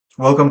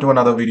Welcome to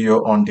another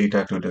video on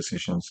data to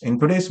decisions. In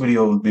today's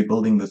video, we'll be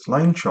building this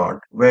line chart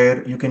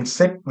where you can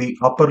set the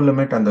upper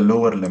limit and the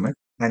lower limit,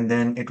 and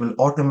then it will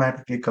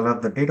automatically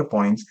collect the data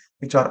points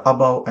which are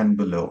above and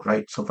below,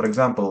 right? So for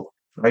example,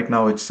 right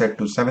now it's set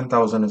to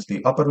 7,000 is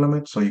the upper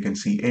limit. So you can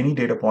see any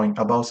data point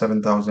above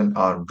 7,000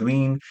 are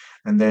green,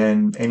 and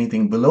then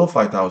anything below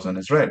 5,000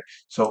 is red.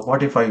 So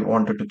what if I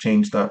wanted to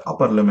change the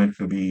upper limit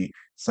to be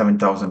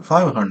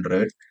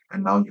 7,500,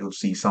 and now you'll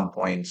see some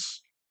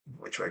points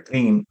which were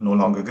green, no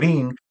longer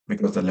green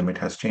because the limit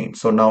has changed.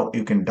 So now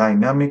you can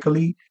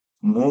dynamically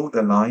move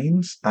the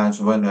lines as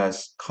well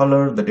as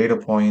color the data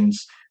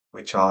points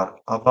which are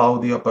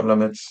above the upper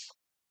limits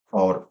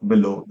or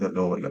below the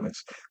lower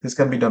limits. This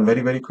can be done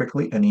very, very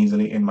quickly and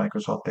easily in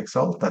Microsoft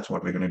Excel. That's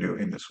what we're going to do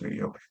in this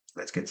video.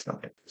 Let's get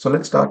started. So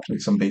let's start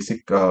with some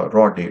basic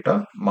raw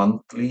data,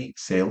 monthly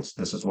sales.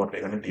 This is what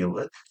we're going to deal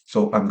with.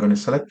 So I'm going to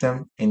select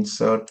them,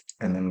 insert,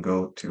 and then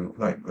go to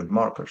line with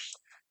markers.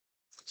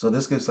 So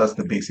this gives us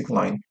the basic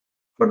line.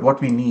 But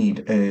what we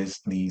need is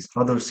these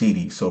other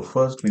series. So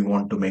first we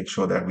want to make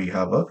sure that we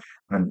have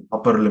an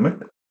upper limit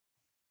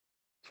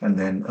and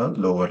then a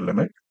lower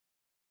limit.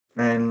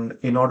 And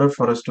in order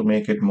for us to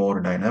make it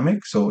more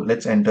dynamic, so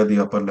let's enter the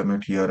upper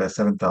limit here as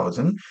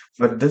 7,000.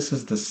 But this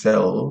is the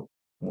cell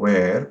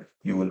where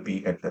you will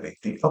be entering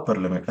the upper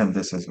limit. And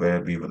this is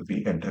where we will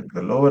be entering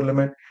the lower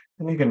limit.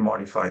 And you can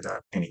modify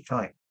that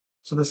anytime.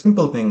 So the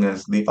simple thing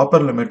is the upper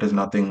limit is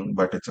nothing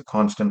but it's a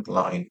constant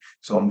line.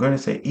 So I'm going to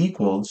say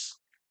equals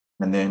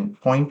and then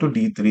point to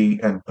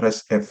D3 and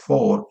press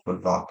F4 will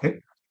lock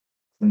it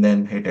and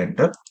then hit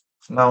enter.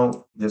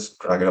 Now just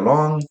drag it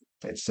along.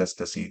 It's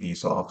just a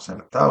series of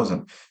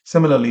 7,000.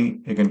 Similarly,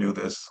 you can do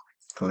this.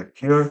 Click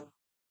here,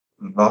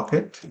 lock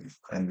it,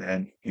 and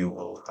then you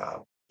will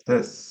have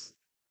this.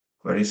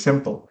 Very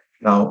simple.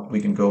 Now we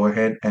can go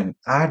ahead and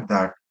add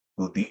that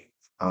to the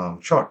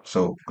chart.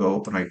 So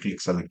go right click,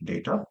 select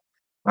data,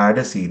 add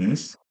a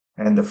series.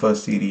 And the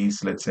first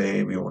series, let's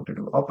say we want to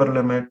do upper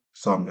limit.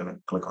 So I'm going to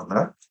click on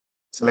that.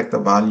 Select the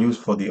values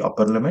for the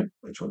upper limit,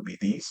 which will be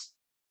these.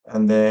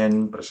 And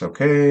then press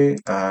OK.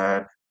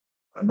 Add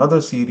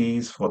another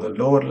series for the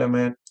lower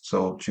limit.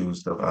 So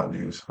choose the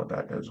values for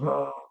that as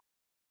well.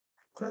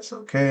 Press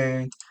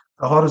OK.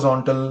 The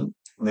horizontal,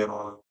 they're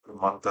all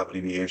month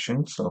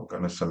abbreviation. So I'm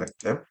going to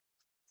select them.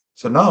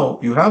 So now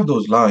you have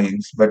those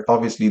lines, but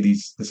obviously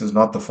this is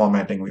not the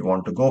formatting we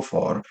want to go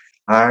for.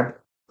 Add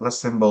plus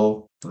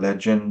symbol,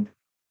 legend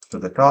to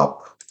the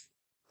top.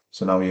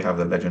 So now you have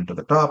the legend to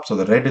the top. So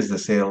the red is the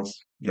sales,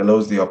 yellow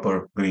is the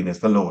upper, green is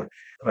the lower.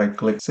 Right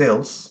click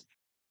sales,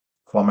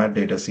 format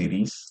data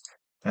series,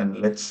 and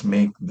let's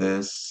make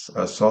this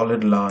a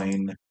solid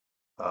line,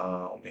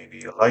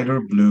 maybe a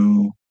lighter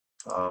blue,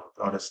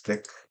 not a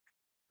stick.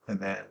 And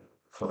then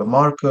for the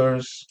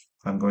markers,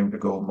 I'm going to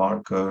go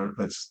marker,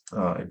 let's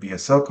it be a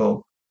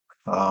circle,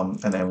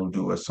 and I will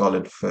do a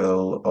solid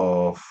fill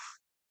of,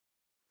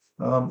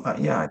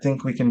 yeah, I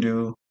think we can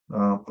do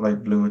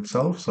light blue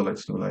itself. So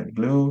let's do light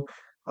blue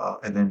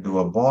and then do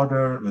a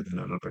border with a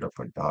little bit of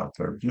a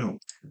darker blue.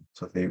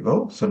 So there you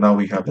go. So now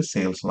we have the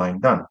sales line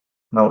done.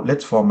 Now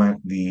let's format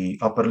the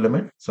upper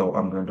limit. So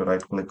I'm going to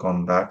right click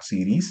on that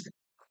series.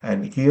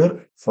 And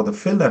here for the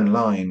fill and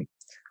line,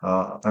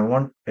 I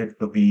want it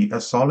to be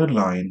a solid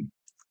line,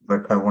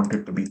 but I want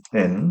it to be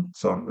thin.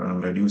 So I'm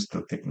going to reduce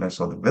the thickness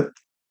or the width.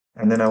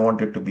 And then I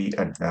want it to be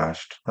a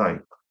dashed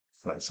type,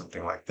 like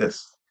something like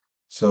this.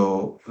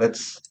 So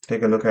let's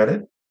take a look at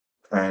it.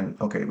 And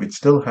okay, it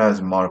still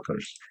has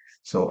markers.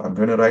 So I'm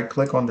going to right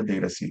click on the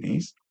data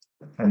series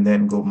and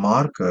then go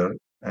marker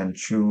and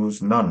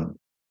choose none.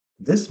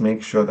 This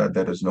makes sure that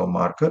there is no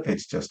marker,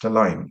 it's just a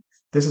line.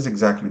 This is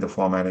exactly the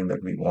formatting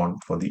that we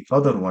want for the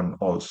other one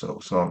also.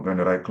 So I'm going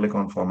to right click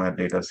on format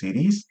data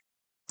series,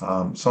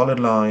 solid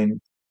line,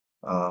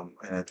 and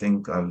I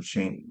think I'll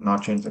change,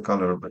 not change the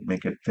color, but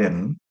make it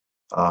thin,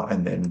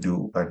 and then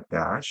do a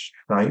dash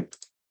type,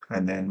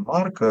 and then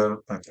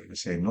marker, I'm going to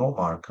say no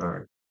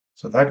marker.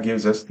 So that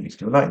gives us these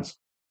two lines.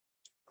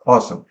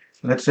 Awesome.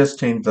 Let's just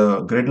change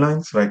the grid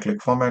lines, right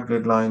click format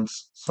grid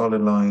lines,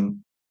 solid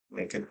line,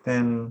 make it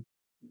thin.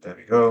 There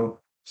we go.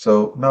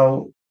 So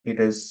now it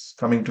is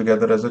coming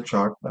together as a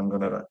chart. I'm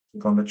going to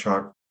click on the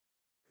chart,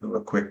 do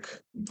a quick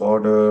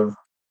border.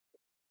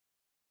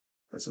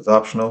 This is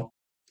optional.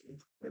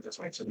 It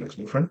just makes it look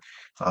different.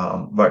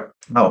 But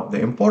now the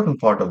important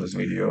part of this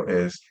video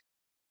is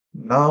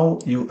now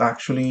you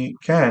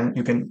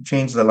can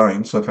change the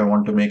line. So if I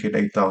want to make it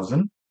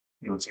 8,000,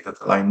 you'll see that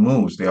the line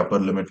moves. The upper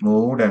limit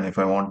moved. And if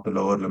I want the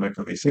lower limit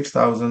to be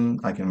 6,000,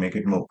 I can make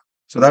it move.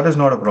 So that is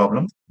not a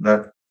problem.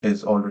 That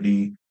is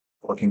already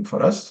working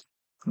for us.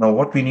 Now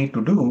what we need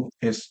to do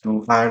is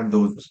to add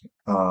those,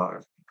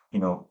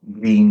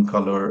 green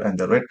color and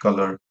the red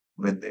color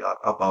when they are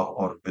above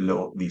or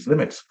below these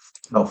limits.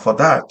 Now for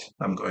that,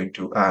 I'm going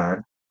to add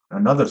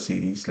another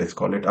series, let's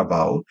call it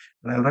above,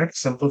 and I'll write a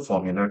simple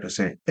formula to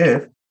say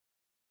if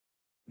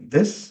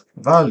this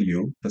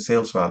value, the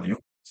sales value,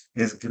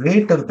 is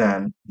greater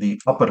than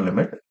the upper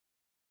limit,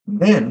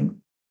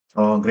 then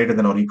greater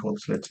than or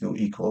equals, let's do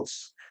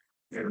equals.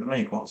 greater than or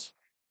equals.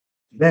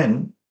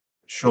 Then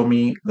show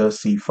me the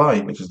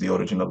C5, which is the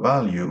original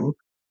value.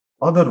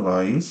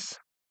 Otherwise,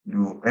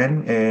 do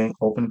NA,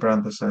 open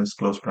parenthesis,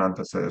 close.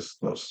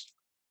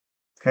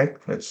 Okay,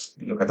 let's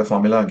look at the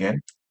formula again.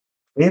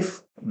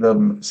 If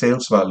the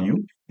sales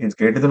value is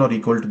greater than or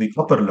equal to the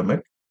upper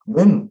limit,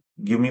 then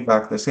give me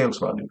back the sales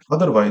value.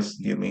 Otherwise,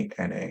 give me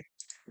NA.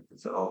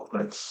 So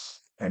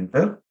let's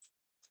enter.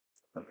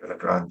 I'm going to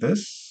drag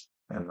this,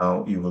 and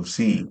now you will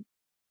see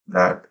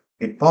that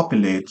it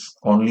populates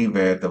only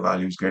where the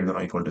value is greater than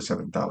or equal to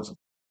 7,000.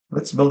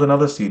 Let's build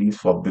another series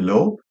for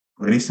below.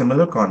 Very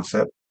similar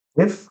concept.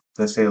 If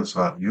the sales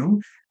value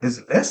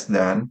is less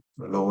than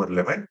the lower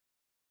limit,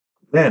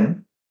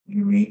 then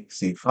give me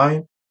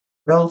C5,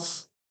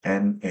 else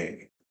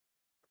NA.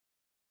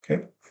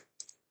 Okay,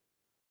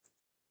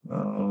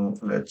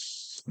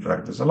 let's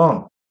drag this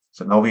along.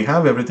 So now we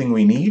have everything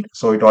we need.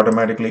 So it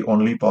automatically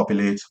only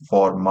populates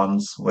for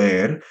months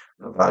where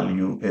the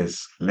value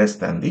is less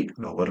than the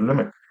lower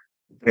limit.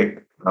 Great.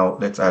 Now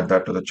let's add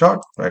that to the chart.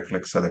 Right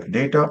click, select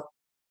data,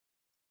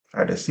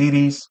 add a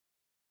series.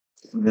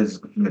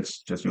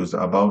 Let's just use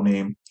the above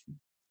name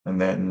and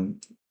then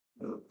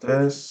do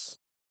this.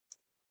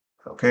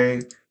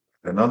 Okay.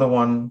 Another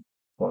one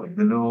for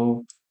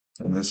below.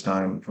 And this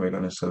time we're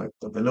going to select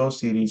the below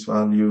series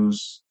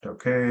values.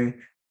 Okay.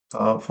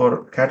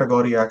 For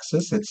category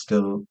access, it's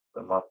still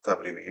the month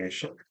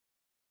abbreviation.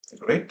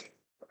 Great.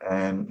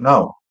 And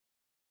now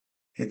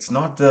it's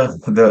not the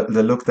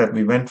look that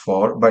we went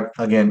for, but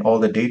again, all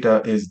the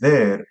data is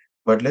there.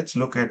 But let's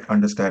look at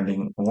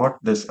understanding what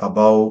this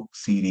above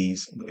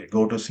series,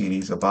 go to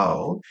series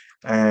above,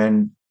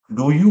 and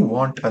do you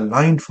want a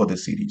line for the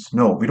series?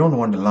 No, we don't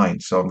want a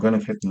line. So I'm going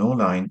to hit no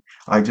line.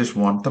 I just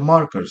want the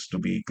markers to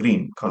be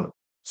green color.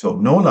 So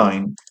no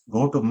line,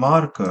 go to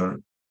marker,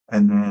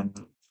 and then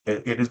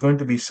it is going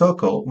to be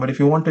circle. But if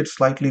you want it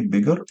slightly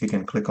bigger, you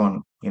can click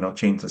on,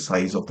 change the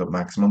size of the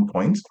maximum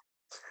points.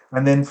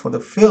 And then for the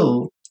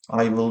fill,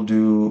 I will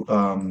do,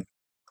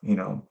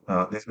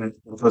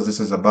 because this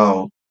is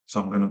above, so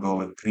I'm going to go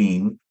with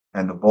green,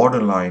 and the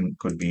border line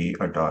could be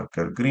a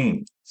darker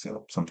green.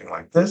 So something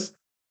like this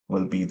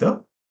will be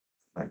the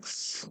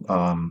next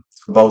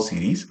above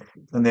series.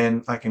 And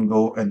then I can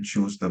go and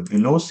choose the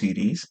below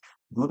series,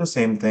 do the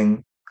same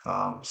thing,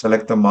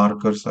 select the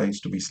marker size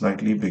to be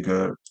slightly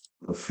bigger.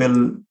 The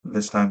fill,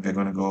 this time we're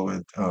going to go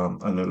with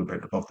a little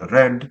bit of the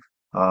red.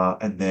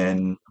 And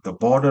then the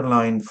border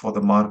line for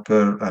the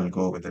marker, I'll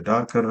go with the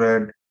darker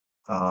red.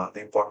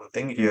 The important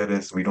thing here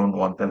is we don't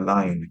want the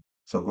line.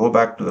 So go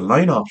back to the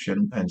line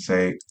option and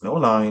say no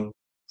line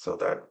so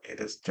that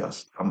it is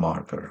just a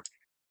marker.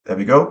 There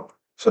we go.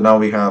 So now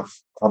we have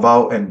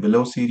above and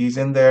below series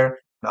in there.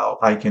 Now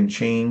I can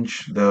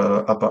change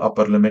the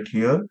upper limit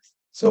here.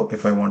 So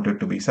if I want it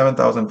to be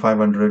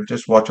 7,500,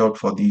 just watch out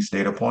for these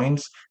data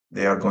points.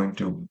 They are going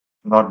to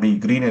not be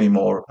green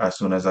anymore as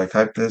soon as I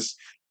type this.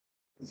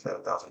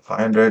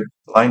 7,500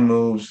 line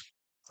moves,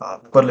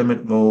 upper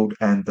limit moved,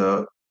 and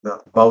the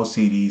above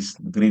series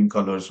green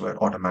colors were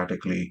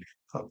automatically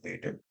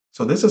updated.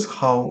 So this is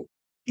how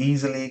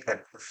easily and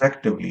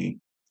effectively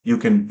you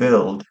can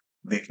build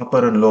the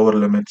upper and lower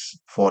limits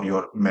for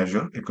your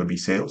measure. It could be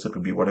sales, it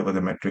could be whatever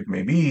the metric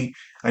may be,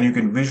 and you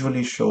can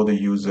visually show the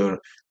user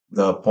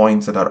the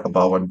points that are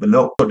above and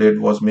below. What I did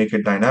was make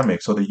it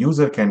dynamic so the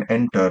user can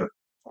enter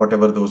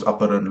whatever those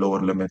upper and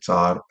lower limits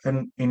are.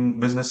 And in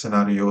business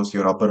scenarios,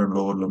 your upper and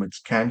lower limits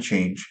can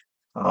change.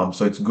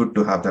 So it's good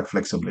to have that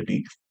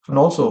flexibility. And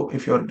also,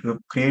 if you're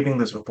creating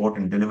this report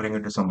and delivering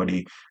it to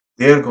somebody,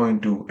 they're going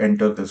to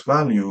enter this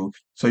value.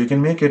 So you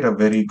can make it a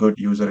very good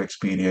user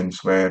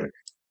experience where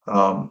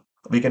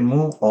we can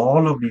move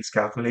all of these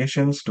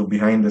calculations to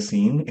behind the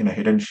scene in a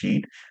hidden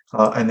sheet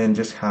and then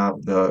just have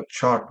the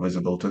chart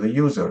visible to the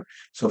user.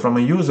 So from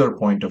a user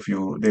point of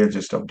view, they're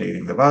just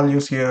updating the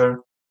values here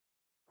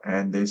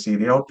and they see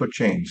the output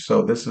change.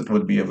 So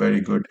would be a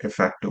very good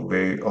effective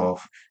way of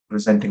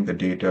presenting the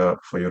data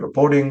for your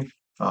reporting,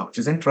 which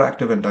is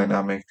interactive and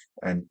dynamic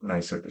and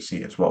nicer to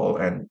see as well,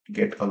 and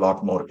get a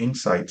lot more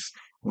insights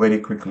very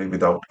quickly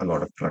without a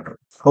lot of clutter.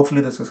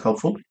 Hopefully this is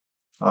helpful.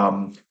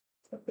 Um,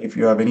 if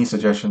you have any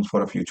suggestions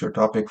for a future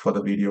topic for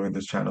the video in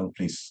this channel,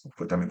 please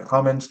put them in the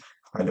comments.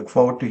 I look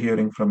forward to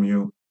hearing from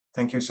you.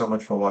 Thank you so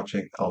much for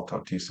watching. I'll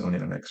talk to you soon in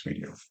the next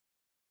video.